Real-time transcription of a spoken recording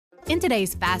In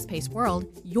today's fast-paced world,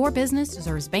 your business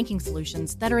deserves banking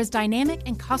solutions that are as dynamic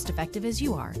and cost-effective as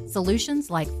you are. Solutions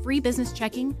like free business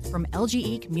checking from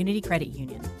LGE Community Credit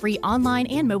Union, free online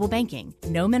and mobile banking,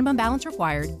 no minimum balance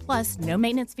required, plus no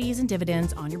maintenance fees and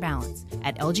dividends on your balance.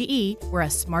 At LGE, we're a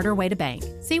smarter way to bank.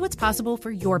 See what's possible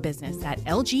for your business at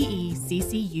lgeccu.org.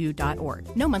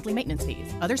 No monthly maintenance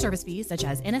fees. Other service fees such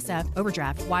as NSF,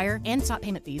 overdraft, wire, and stop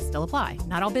payment fees still apply.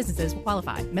 Not all businesses will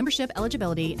qualify. Membership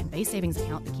eligibility and base savings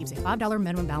account that keeps a $5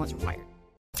 minimum balance required.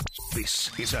 This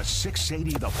is a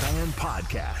 680 The Fan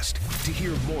podcast. To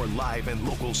hear more live and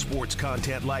local sports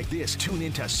content like this, tune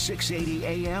into 680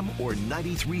 AM or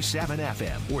 93.7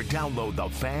 FM or download the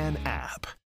Fan app.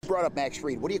 You brought up Max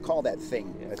Fried. What do you call that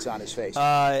thing that's on his face?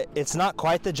 It's not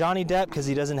quite the Johnny Depp because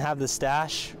he doesn't have the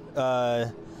stash.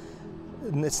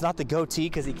 It's not the goatee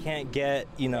because he can't get,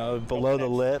 below the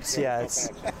lips. Yeah,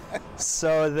 it's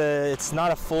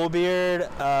not a full beard.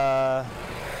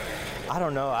 I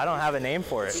don't know. I don't have a name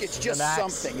for it. It's just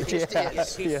something. It just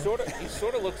is. He sort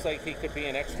of looks like he could be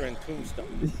an extra in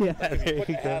Tombstone. Yeah, like if you put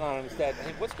the hat on him instead.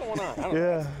 Hey, what's going on? I don't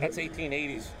know. That's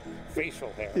 1880s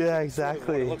facial hair. Yeah, exactly. Sort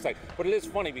of what it looks like. But it is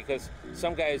funny because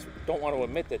some guys don't want to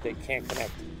admit that they can't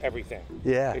connect everything.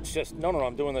 Yeah. It's just, no,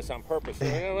 I'm doing this on purpose.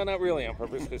 Well, not really on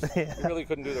purpose because he really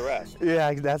couldn't do the rest.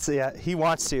 Yeah, he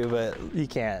wants to, but he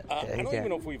can't. I don't even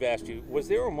know if we've asked you, was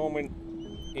there a moment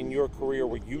in your career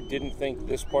where you didn't think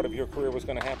this part of your career was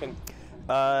going to happen?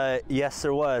 Yes,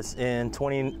 there was. In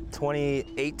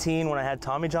 2018, when I had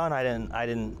Tommy John, I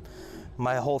didn't.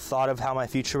 My whole thought of how my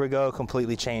future would go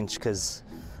completely changed because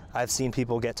I've seen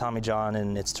people get Tommy John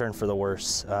and it's turned for the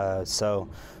worse. So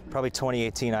probably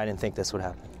 2018, I didn't think this would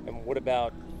happen. And what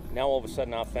about now? All of a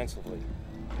sudden, offensively,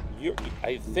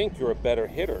 I think you're a better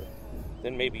hitter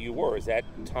than maybe you were. Is that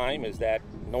time? Is that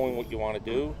knowing what you want to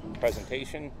do?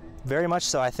 Presentation? Very much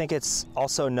so. I think it's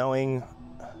also knowing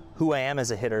who I am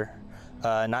as a hitter,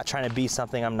 not trying to be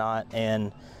something I'm not,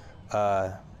 and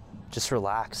just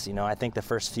relax. I think the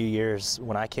first few years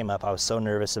when I came up, I was so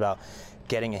nervous about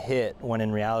getting a hit, when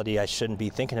in reality I shouldn't be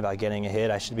thinking about getting a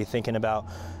hit. I should be thinking about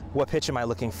what pitch am I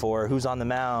looking for, who's on the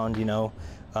mound.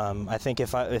 I think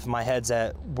if my head's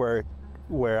at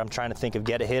where I'm trying to think of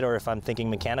get a hit, or if I'm thinking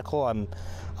mechanical, I'm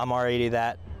already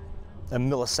a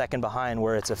millisecond behind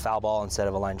where it's a foul ball instead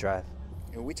of a line drive.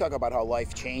 We talk about how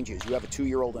life changes. You have a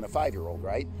 2-year-old and a 5-year-old,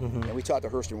 right? Mm-hmm. And we talked to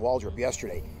Hurston Waldrop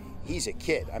yesterday. He's a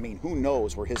kid. I mean, who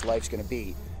knows where his life's going to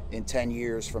be in 10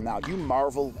 years from now. Do you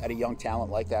marvel at a young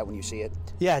talent like that when you see it?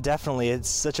 Yeah, definitely. It's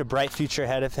such a bright future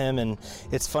ahead of him. And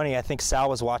it's funny, I think Sal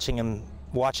was watching him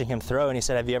throw, and he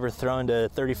said, have you ever thrown to a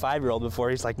 35-year-old before?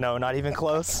 He's like, no, not even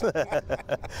close.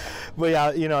 But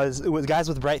yeah, with guys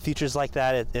with bright futures like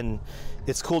that, and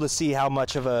it's cool to see how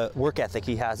much of a work ethic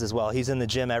he has as well. He's in the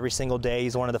gym every single day.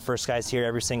 He's one of the first guys here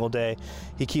every single day.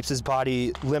 He keeps his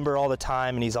body limber all the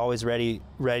time, and he's always ready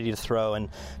to throw. And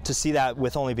to see that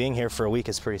with only being here for a week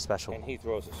is pretty special. And he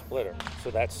throws a splitter, so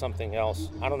that's something else.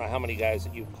 I don't know how many guys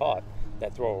that you've caught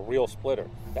that throw a real splitter.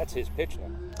 That's his pitch now.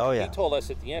 Oh, yeah. He told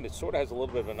us at the end it sort of has a little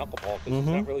bit of a knuckleball because he's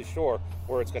not really sure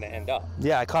where it's going to end up.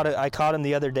 Yeah, I caught him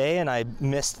the other day, and I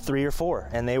missed 3 or 4,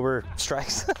 and they were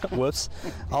strikes. Whoops.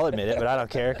 I'll admit it, but I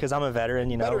don't care because I'm a veteran,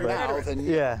 Better now than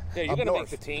yeah, you're going to make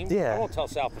the team. Yeah. I won't tell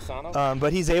Sal Fasano.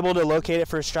 But he's able to locate it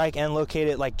for a strike and locate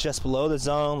it like just below the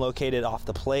zone, locate it off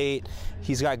the plate.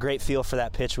 He's got great feel for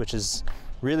that pitch, which is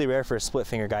really rare for a split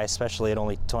finger guy, especially at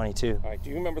only 22. All right, do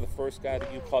you remember the first guy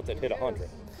that you caught that hit 100?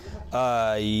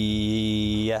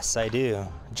 Yes, I do.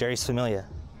 Jerry's Familia.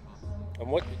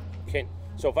 And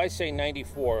so if I say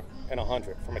 94 and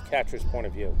 100 from a catcher's point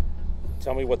of view,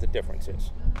 tell me what the difference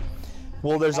is.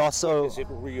 Well, there's also is it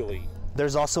really?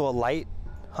 There's also a light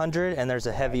 100 and there's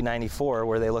a heavy 94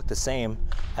 where they look the same.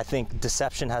 I think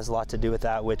deception has a lot to do with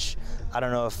that, which I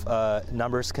don't know if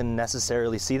numbers can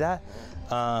necessarily see that.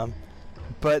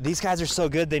 But these guys are so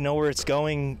good; they know where it's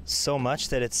going so much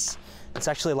that it's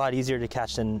actually a lot easier to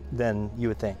catch than you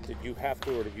would think. Did you have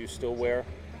to, or did you still wear?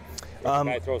 If the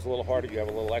guy throws a little harder, do you have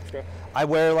a little extra? I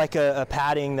wear like a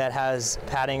padding that has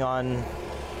padding on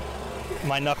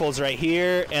my knuckles right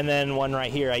here and then one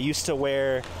right here. I used to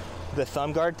wear the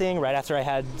thumb guard thing right after I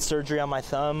had surgery on my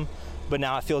thumb, but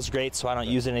now it feels great, so I don't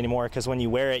use it anymore because when you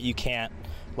wear it, you can't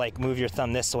like move your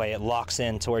thumb this way. It locks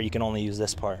in to where you can only use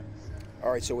this part. All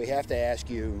right, so we have to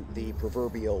ask you the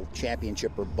proverbial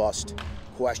championship or bust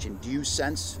question. Do you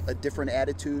sense a different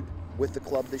attitude with the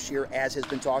club this year, as has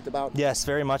been talked about? Yes,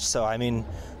 very much so. I mean,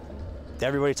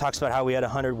 everybody talks about how we had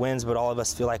 100 wins, but all of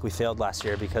us feel like we failed last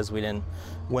year because we didn't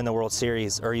win the World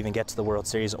Series or even get to the World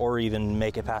Series or even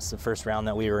make it past the first round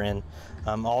that we were in.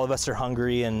 All of us are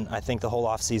hungry, and I think the whole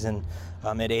offseason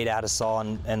it ate at us all,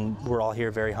 and we're all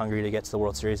here very hungry to get to the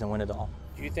World Series and win it all.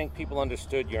 Do you think people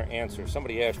understood your answer?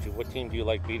 Somebody asked you, what team do you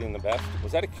like beating the best?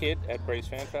 Was that a kid at Braves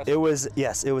Fan Fest? It was,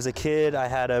 yes, it was a kid. I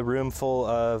had a room full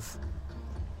of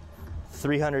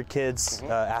 300 kids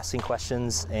asking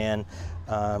questions, and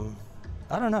I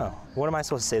don't know. What am I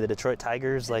supposed to say? The Detroit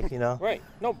Tigers, like, you know? Right.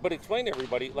 No, but explain to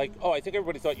everybody, like, I think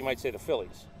everybody thought you might say the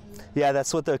Phillies. Yeah,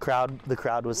 that's what the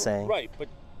crowd was saying. Right,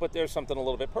 but there's something a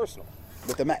little bit personal.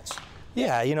 With the Mets.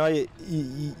 Yeah, you know,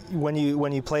 when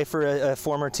you play for a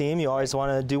former team, you always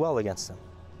want to do well against them.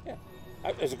 Yeah,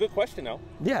 it's a good question, though.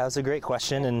 Yeah, it was a great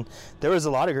question, and there was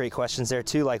a lot of great questions there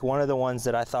too. Like, one of the ones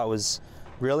that I thought was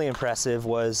really impressive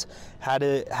was how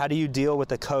do you deal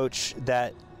with a coach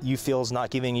that you feel is not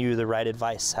giving you the right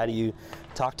advice? How do you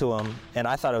talk to him? And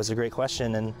I thought it was a great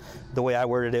question, and the way I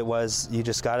worded it was, you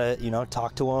just gotta, you know,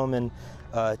 talk to him and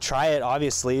try it,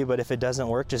 obviously, but if it doesn't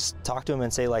work, just talk to him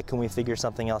and say, like, can we figure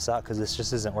something else out, because this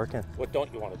just isn't working. What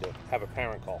don't you want to do? Have a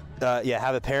parent call? Yeah,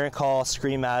 have a parent call,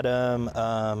 scream at him,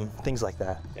 things like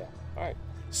that. Yeah, all right.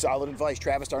 Solid advice.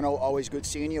 Travis d'Arnaud, always good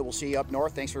seeing you. We'll see you up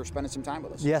north. Thanks for spending some time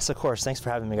with us. Yes, of course. Thanks for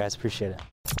having me, guys. Appreciate it.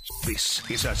 This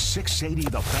is a 680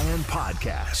 The Fan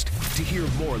podcast. To hear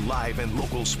more live and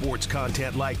local sports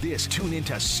content like this, tune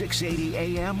into 680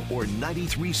 AM or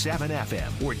 93.7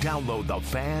 FM or download the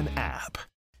Fan app.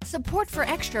 Support for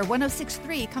Extra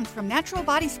 106.3 comes from Natural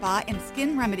Body Spa and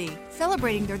Skin Remedy,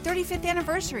 celebrating their 35th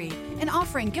anniversary and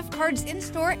offering gift cards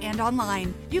in-store and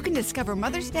online. You can discover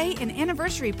Mother's Day and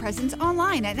anniversary presents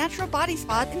online at Natural Body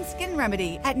Spa and Skin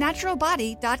Remedy at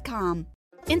naturalbody.com.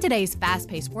 In today's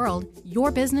fast-paced world,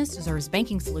 your business deserves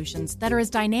banking solutions that are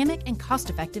as dynamic and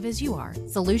cost-effective as you are.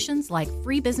 Solutions like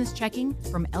free business checking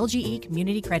from LGE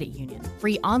Community Credit Union,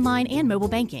 free online and mobile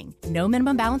banking, no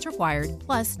minimum balance required,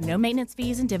 plus no maintenance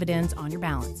fees and dividends on your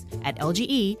balance. At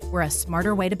LGE, we're a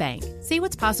smarter way to bank. See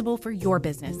what's possible for your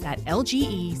business at lgeccu.org.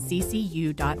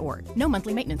 No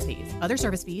monthly maintenance fees. Other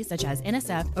service fees such as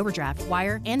NSF, overdraft,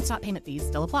 wire, and stop payment fees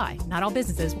still apply. Not all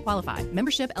businesses will qualify.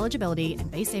 Membership eligibility and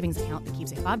base savings account that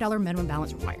keeps a $5 minimum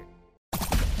balance required.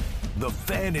 The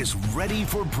Fan is ready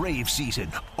for Brave season.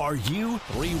 Are you?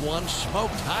 3-1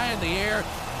 smoked high in the air,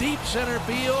 deep center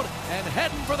field, and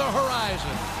heading for the horizon.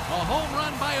 A home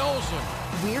run by Olsen.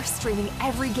 We're streaming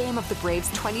every game of the Braves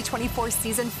 2024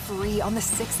 season free on the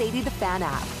 680 The Fan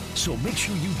app. So make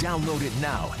sure you download it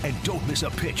now and don't miss a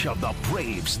pitch of the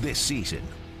Braves this season.